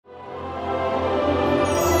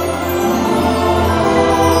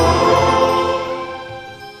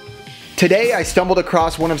Today I stumbled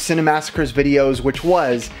across one of Cinemassacre's videos, which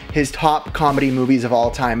was his top comedy movies of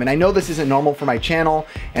all time. And I know this isn't normal for my channel,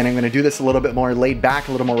 and I'm gonna do this a little bit more laid back,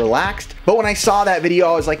 a little more relaxed. But when I saw that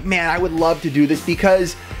video, I was like, man, I would love to do this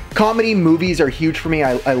because comedy movies are huge for me.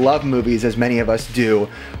 I love movies, as many of us do.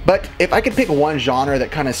 But if I could pick one genre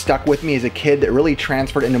that kind of stuck with me as a kid, that really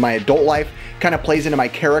transferred into my adult life, kind of plays into my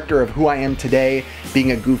character of who I am today,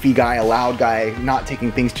 being a goofy guy, a loud guy, not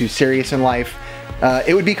taking things too serious in life,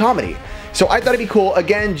 it would be comedy. So I thought it'd be cool,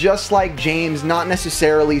 again, just like James, not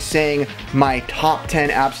necessarily saying my top 10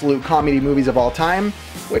 absolute comedy movies of all time,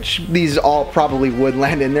 which these all probably would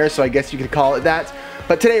land in there, so I guess you could call it that.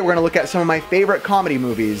 But today we're gonna look at some of my favorite comedy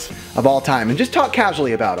movies of all time and just talk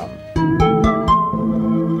casually about them.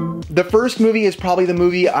 The first movie is probably the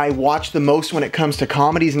movie I watch the most when it comes to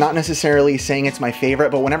comedies, not necessarily saying it's my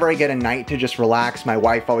favorite, but whenever I get a night to just relax, my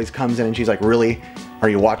wife always comes in and she's like, really? Are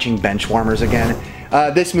you watching Benchwarmers again?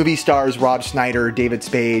 This movie stars Rob Schneider, David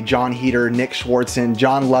Spade, John Heder, Nick Swartzen,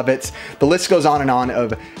 John Lovitz. The list goes on and on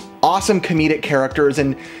of awesome comedic characters,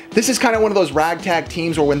 and this is kind of one of those ragtag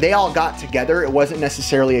teams where when they all got together, it wasn't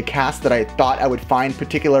necessarily a cast that I thought I would find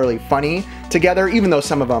particularly funny together, even though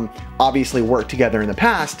some of them obviously worked together in the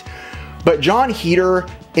past. But John Heder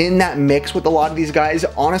in that mix with a lot of these guys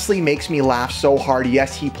honestly makes me laugh so hard.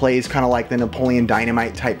 Yes, he plays kind of like the Napoleon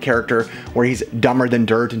Dynamite type character where he's dumber than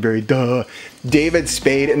dirt and very duh. David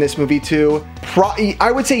Spade in this movie too.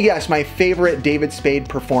 I would say yes, my favorite David Spade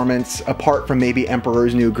performance apart from maybe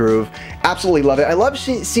Emperor's New Groove. Absolutely love it. I love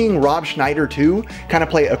seeing Rob Schneider too kind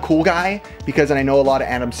of play a cool guy, because I know a lot of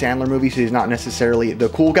Adam Sandler movies, so he's not necessarily the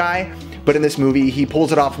cool guy. But in this movie, he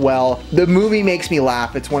pulls it off well. The movie makes me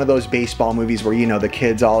laugh. It's one of those baseball movies where, you know, the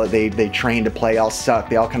kids all they train to play all suck.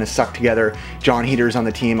 They all kind of suck together. John Heder's on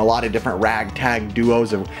the team. A lot of different ragtag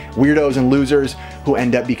duos of weirdos and losers who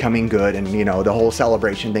end up becoming good, and you know, the whole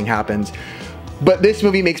celebration thing happens. But this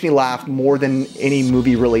movie makes me laugh more than any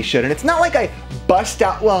movie really should. And it's not like I bust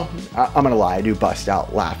out, well, I'm gonna lie, I do bust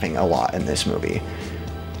out laughing a lot in this movie.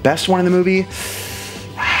 Best one in the movie?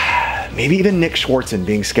 Maybe even Nick Swartzen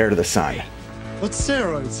being scared of the sun. What's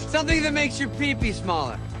steroids? Something that makes your pee-pee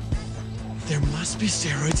smaller. There must be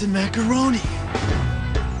steroids in macaroni.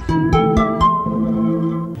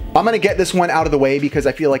 I'm gonna get this one out of the way because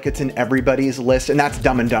I feel like it's in everybody's list, and that's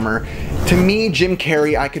Dumb and Dumber. To me, Jim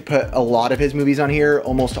Carrey, I could put a lot of his movies on here,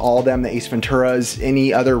 almost all of them, the Ace Venturas,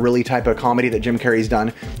 any other really type of comedy that Jim Carrey's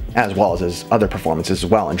done, as well as his other performances as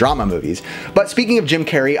well in drama movies. But speaking of Jim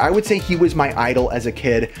Carrey, I would say he was my idol as a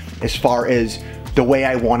kid as far as the way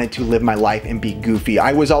I wanted to live my life and be goofy.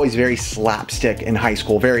 I was always very slapstick in high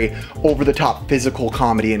school, very over-the-top physical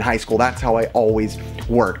comedy in high school. That's how I always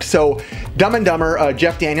worked. So Dumb and Dumber,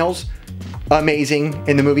 Jeff Daniels, amazing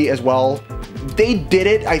in the movie as well. They did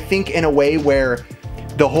it, I think, in a way where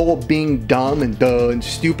the whole being dumb and duh and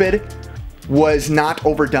stupid was not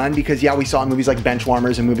overdone, because yeah, we saw in movies like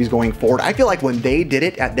Benchwarmers and movies going forward. I feel like when they did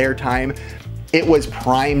it at their time, it was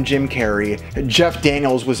prime Jim Carrey. Jeff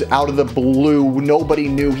Daniels was out of the blue. Nobody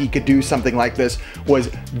knew he could do something like this, was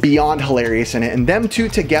beyond hilarious in it. And them two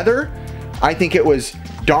together, I think it was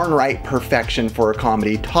darn right perfection for a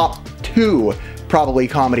comedy. Top 2 probably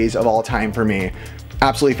comedies of all time for me.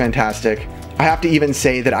 Absolutely fantastic. I have to even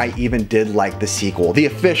say that I even did like the sequel, the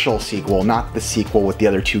official sequel, not the sequel with the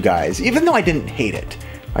other 2 guys, even though I didn't hate it.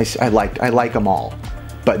 I like them all,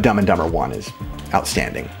 but Dumb and Dumber 1 is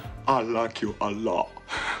outstanding. I like you a lot.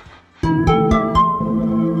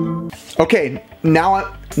 Okay,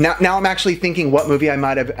 now I'm actually thinking what movie I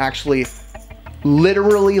might have actually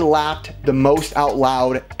literally laughed the most out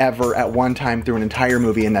loud ever at one time through an entire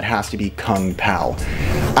movie, and that has to be Kung Pao.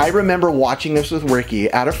 I remember watching this with Ricky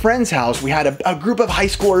at a friend's house. We had a group of high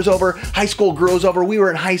schoolers over, high school girls over. We were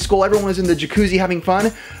in high school. Everyone was in the jacuzzi having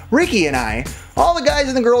fun. Ricky and I, all the guys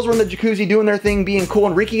and the girls were in the jacuzzi doing their thing, being cool,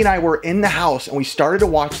 and Ricky and I were in the house, and we started to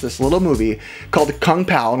watch this little movie called Kung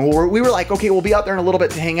Pao, and we were like, okay, we'll be out there in a little bit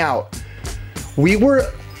to hang out. We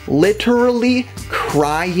were literally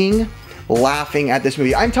crying, laughing at this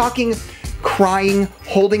movie. I'm talking crying,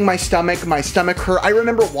 holding my stomach hurt. I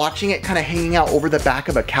remember watching it kind of hanging out over the back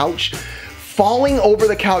of a couch, falling over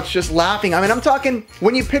the couch, just laughing. I mean, I'm talking,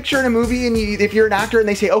 when you picture in a movie and if you're an actor and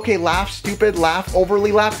they say, okay, laugh stupid, laugh,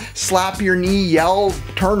 overly laugh, slap your knee, yell,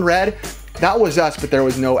 turn red, that was us, but there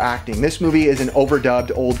was no acting. This movie is an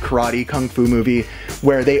overdubbed old karate kung fu movie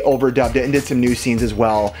where they overdubbed it and did some new scenes as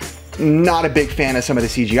well. Not a big fan of some of the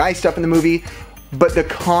CGI stuff in the movie, but the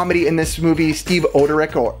comedy in this movie, Steve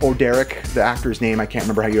Oderick, or Oderick, the actor's name, I can't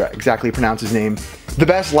remember how you exactly pronounce his name. The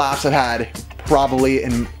best laughs I've had, probably,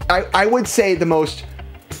 and I would say the most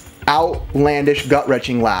outlandish,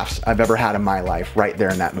 gut-wrenching laughs I've ever had in my life right there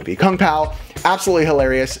in that movie. Kung Pao, absolutely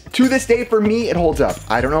hilarious. To this day, for me, it holds up.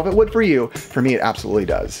 I don't know if it would for you. For me, it absolutely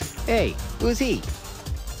does. Hey, who's he?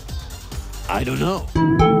 I don't know.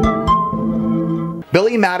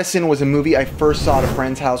 Billy Madison was a movie I first saw at a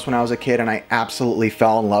friend's house when I was a kid, and I absolutely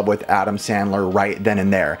fell in love with Adam Sandler right then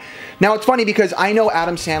and there. Now, it's funny because I know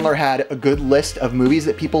Adam Sandler had a good list of movies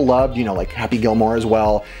that people loved, you know, like Happy Gilmore as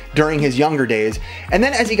well, during his younger days. And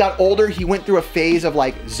then as he got older, he went through a phase of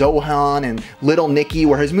like Zohan and Little Nicky,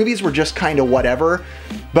 where his movies were just kind of whatever.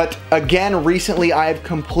 But again, recently, I've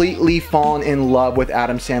completely fallen in love with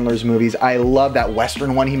Adam Sandler's movies. I love that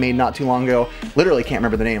Western one he made not too long ago. Literally can't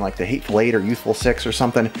remember the name, like The Hateful Eight or Youthful Six or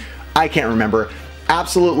something. I can't remember.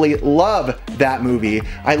 Absolutely love that movie.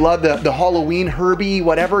 I love the Halloween Herbie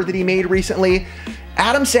whatever that he made recently.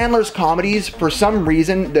 Adam Sandler's comedies, for some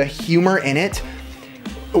reason, the humor in it,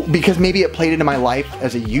 because maybe it played into my life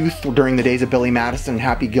as a youth during the days of Billy Madison and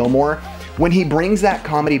Happy Gilmore, when he brings that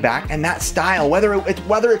comedy back and that style, whether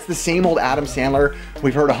it's the same old Adam Sandler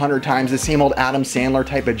we've heard 100 times, the same old Adam Sandler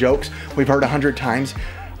type of jokes we've heard 100 times,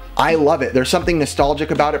 I love it. There's something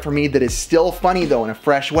nostalgic about it for me that is still funny though in a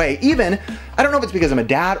fresh way. Even, I don't know if it's because I'm a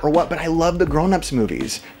dad or what, but I love the Grown Ups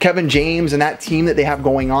movies. Kevin James and that team that they have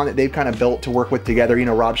going on that they've kind of built to work with together, you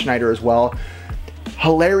know, Rob Schneider as well.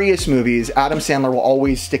 Hilarious movies. Adam Sandler will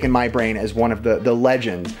always stick in my brain as one of the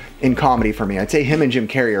legends in comedy for me. I'd say him and Jim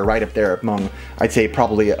Carrey are right up there among, I'd say,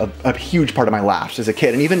 probably a huge part of my laughs as a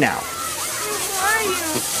kid and even now. Who are you?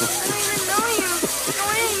 I don't even know you. Go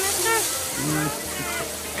in, mister.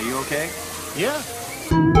 Are you okay? Yeah.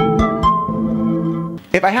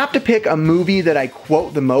 If I have to pick a movie that I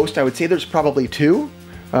quote the most, I would say there's probably two.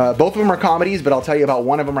 Both of them are comedies, but I'll tell you about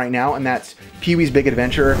one of them right now, and that's Pee-wee's Big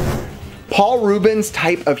Adventure. Paul Rubens'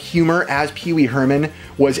 type of humor as Pee-wee Herman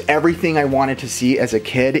was everything I wanted to see as a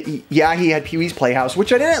kid. Yeah, he had Pee-wee's Playhouse,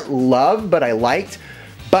 which I didn't love, but I liked.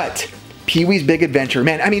 But Pee-wee's Big Adventure,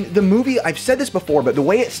 man, I mean, the movie, I've said this before, but the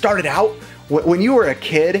way it started out, when you were a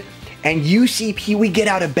kid and you see Pee-wee get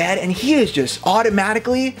out of bed and he is just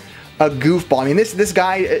automatically a goofball. I mean, this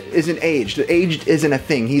guy isn't aged. Aged isn't a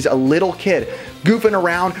thing. He's a little kid goofing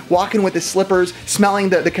around, walking with his slippers, smelling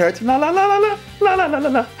the carrots, la la la la la la la la la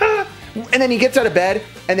la. And then he gets out of bed,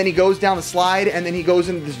 and then he goes down the slide, and then he goes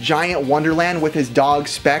into this giant wonderland with his dog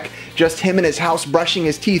Speck, just him in his house brushing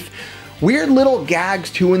his teeth. Weird little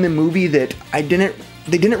gags too in the movie that they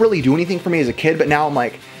didn't really do anything for me as a kid, but now I'm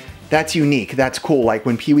like, that's unique, that's cool. Like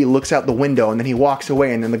when Pee-wee looks out the window and then he walks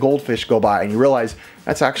away and then the goldfish go by and you realize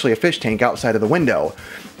that's actually a fish tank outside of the window.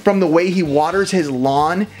 From the way he waters his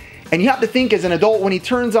lawn, and you have to think as an adult when he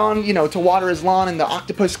turns on, you know, to water his lawn and the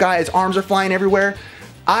octopus guy, his arms are flying everywhere.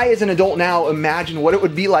 I, as an adult now, imagine what it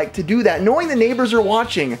would be like to do that, knowing the neighbors are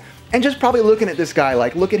watching and just probably looking at this guy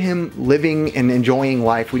like, look at him living and enjoying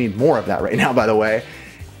life. We need more of that right now, by the way.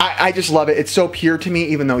 I just love it. It's so pure to me,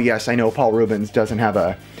 even though, yes, I know Paul Rubens doesn't have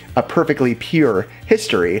a perfectly pure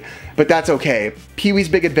history, but that's okay. Pee-wee's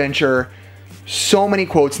Big Adventure, so many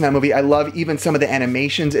quotes in that movie. I love even some of the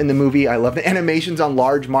animations in the movie. I love the animations on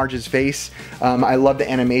Large Marge's face. I love the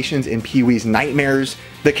animations in Pee-wee's Nightmares.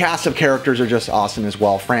 The cast of characters are just awesome as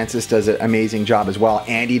well. Francis does an amazing job as well.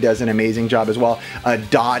 Andy does an amazing job as well.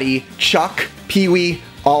 Dottie, Chuck, Pee-wee,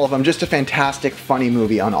 all of them. Just a fantastic, funny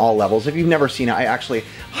movie on all levels. If you've never seen it, I actually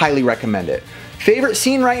highly recommend it. Favorite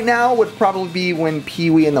scene right now would probably be when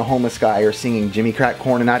Pee-wee and the homeless guy are singing Jimmy Crack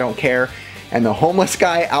Corn and I Don't Care. And the homeless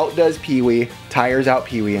guy outdoes Pee-wee, tires out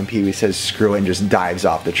Pee-wee, and Pee-wee says screw it and just dives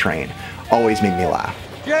off the train. Always made me laugh.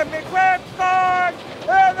 Jimmy Crack Corn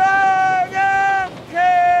and I don't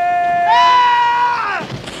care!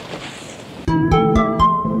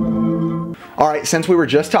 All right, since we were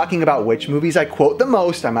just talking about which movies I quote the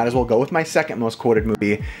most, I might as well go with my second most quoted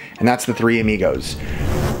movie, and that's The Three Amigos.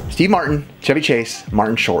 Steve Martin, Chevy Chase,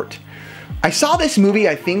 Martin Short. I saw this movie,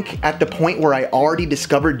 I think, at the point where I already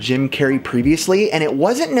discovered Jim Carrey previously, and it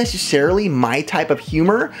wasn't necessarily my type of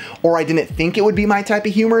humor, or I didn't think it would be my type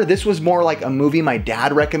of humor. This was more like a movie my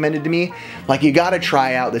dad recommended to me. Like, you gotta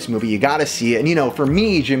try out this movie, you gotta see it. And you know, for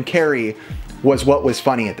me, Jim Carrey was what was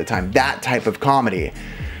funny at the time, that type of comedy.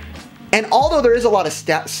 And although there is a lot of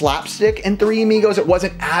slapstick in Three Amigos, it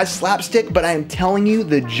wasn't as slapstick, but I'm telling you,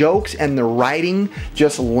 the jokes and the writing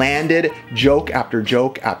just landed joke after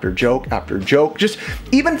joke after joke after joke. Just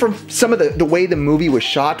even from some of the way the movie was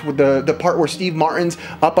shot, with the part where Steve Martin's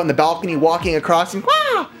up on the balcony walking across and,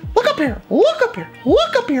 wah, wah, look up here, look up here,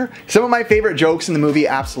 look up here. Some of my favorite jokes in the movie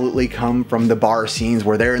absolutely come from the bar scenes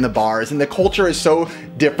where they're in the bars, and the culture is so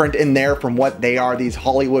different in there from what they are. These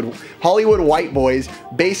Hollywood white boys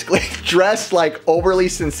basically dressed like overly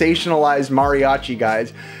sensationalized mariachi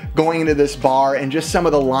guys going into this bar, and just some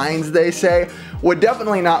of the lines they say would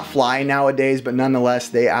definitely not fly nowadays, but nonetheless,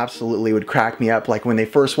 they absolutely would crack me up. Like when they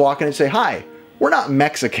first walk in and say, "Hi, we're not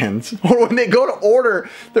Mexicans." Or when they go to order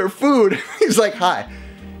their food, he's like, "Hi,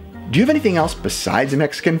 do you have anything else besides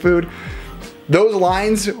Mexican food?" Those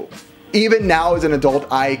lines, even now as an adult,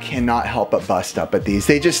 I cannot help but bust up at these.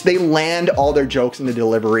 They land all their jokes in the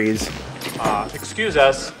deliveries. Excuse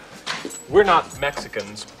us, we're not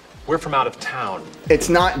Mexicans. We're from out of town. It's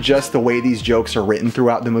not just the way these jokes are written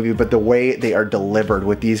throughout the movie, but the way they are delivered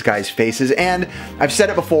with these guys' faces. And I've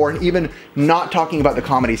said it before, and even not talking about the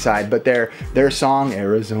comedy side, but their song,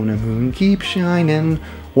 "Arizona Moon Keep Shining,"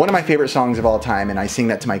 one of my favorite songs of all time, and I sing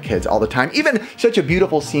that to my kids all the time. Even such a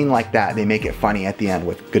beautiful scene like that, they make it funny at the end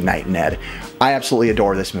with "Goodnight, Ned." I absolutely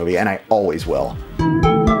adore this movie, and I always will.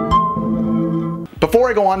 Before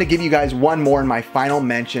I go on to give you guys one more in my final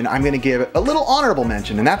mention, I'm going to give a little honorable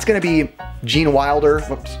mention, and that's going to be Gene Wilder,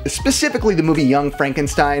 specifically the movie Young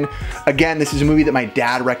Frankenstein. Again, this is a movie that my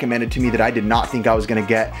dad recommended to me that I did not think I was going to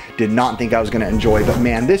get, did not think I was going to enjoy, but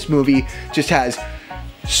man, this movie just has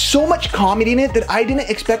so much comedy in it that I didn't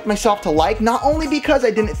expect myself to like, not only because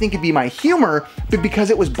I didn't think it'd be my humor, but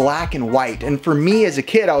because it was black and white. And for me as a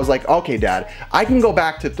kid, I was like, okay, Dad, I can go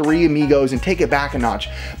back to Three Amigos and take it back a notch,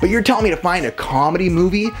 but you're telling me to find a comedy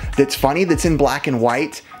movie that's funny, that's in black and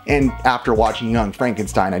white? And after watching Young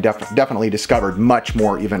Frankenstein, I definitely discovered much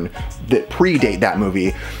more even that predate that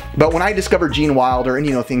movie. But when I discovered Gene Wilder, and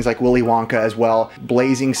you know, things like Willy Wonka as well,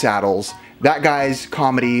 Blazing Saddles, that guy's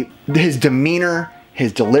comedy, his demeanor,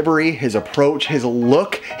 his delivery, his approach, his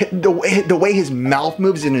look, the way his mouth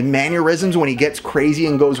moves and his mannerisms when he gets crazy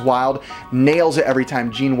and goes wild, nails it every time.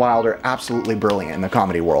 Gene Wilder, absolutely brilliant in the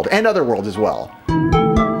comedy world and other worlds as well.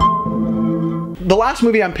 The last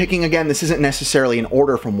movie I'm picking, again, this isn't necessarily in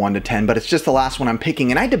order from 1 to 10, but it's just the last one I'm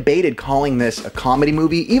picking, and I debated calling this a comedy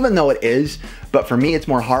movie, even though it is, but for me it's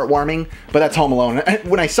more heartwarming, but that's Home Alone.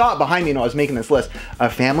 When I saw it behind me when I was making this list, a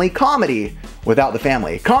family comedy without the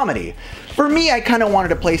family comedy. For me, I kind of wanted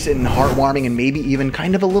to place it in heartwarming and maybe even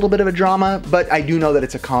kind of a little bit of a drama, but I do know that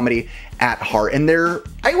it's a comedy at heart. And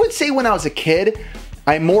I would say when I was a kid,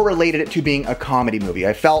 I more related it to being a comedy movie.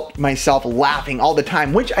 I felt myself laughing all the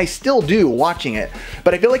time, which I still do watching it,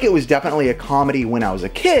 but I feel like it was definitely a comedy when I was a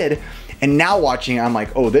kid. And now watching it, I'm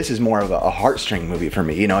like, oh, this is more of a heartstring movie for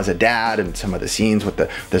me, you know, as a dad, and some of the scenes with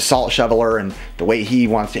the salt shoveler and the way he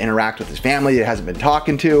wants to interact with his family that hasn't been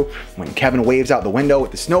talking to, when Kevin waves out the window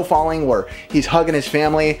with the snow falling, where he's hugging his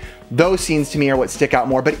family. Those scenes to me are what stick out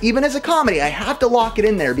more. But even as a comedy, I have to lock it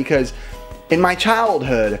in there because in my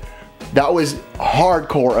childhood, that was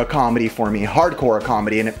hardcore a comedy for me, hardcore a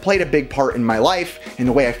comedy, and it played a big part in my life, in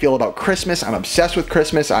the way I feel about Christmas. I'm obsessed with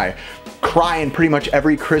Christmas. I cry in pretty much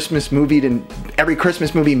every Christmas movie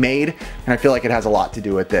made, and I feel like it has a lot to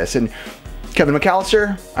do with this. And Kevin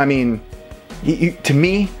McAllister, I mean, to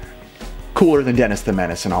me, cooler than Dennis the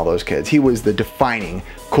Menace and all those kids. He was the defining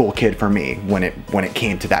cool kid for me when it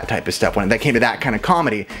came to that type of stuff, when it came to that kind of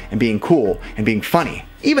comedy and being cool and being funny.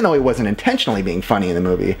 Even though he wasn't intentionally being funny in the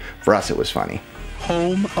movie, for us it was funny.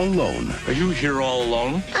 Home Alone. Are you here all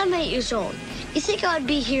alone? I'm 8 years old. You think I'd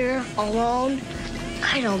be here alone?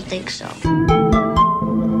 I don't think so.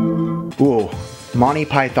 Ooh, Monty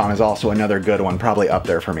Python is also another good one, probably up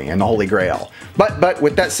there for me, and the Holy Grail. But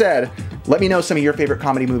with that said, let me know some of your favorite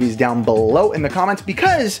comedy movies down below in the comments,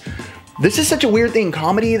 because this is such a weird thing.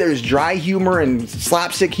 Comedy, there's dry humor and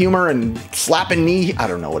slapstick humor and slapping knee. I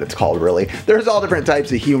don't know what it's called really. There's all different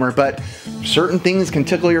types of humor, but certain things can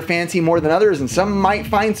tickle your fancy more than others, and some might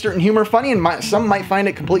find certain humor funny and some might find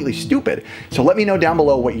it completely stupid. So let me know down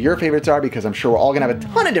below what your favorites are, because I'm sure we're all gonna have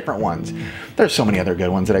a ton of different ones. There's so many other good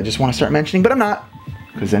ones that I just want to start mentioning, but I'm not,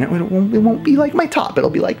 because then it won't be like my top. It'll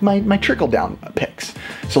be like my trickle down picks.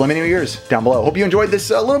 So let me know yours down below. Hope you enjoyed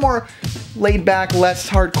this a little more laid back, less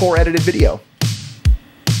hardcore edited video.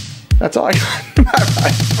 That's all I got. Bye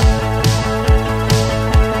bye.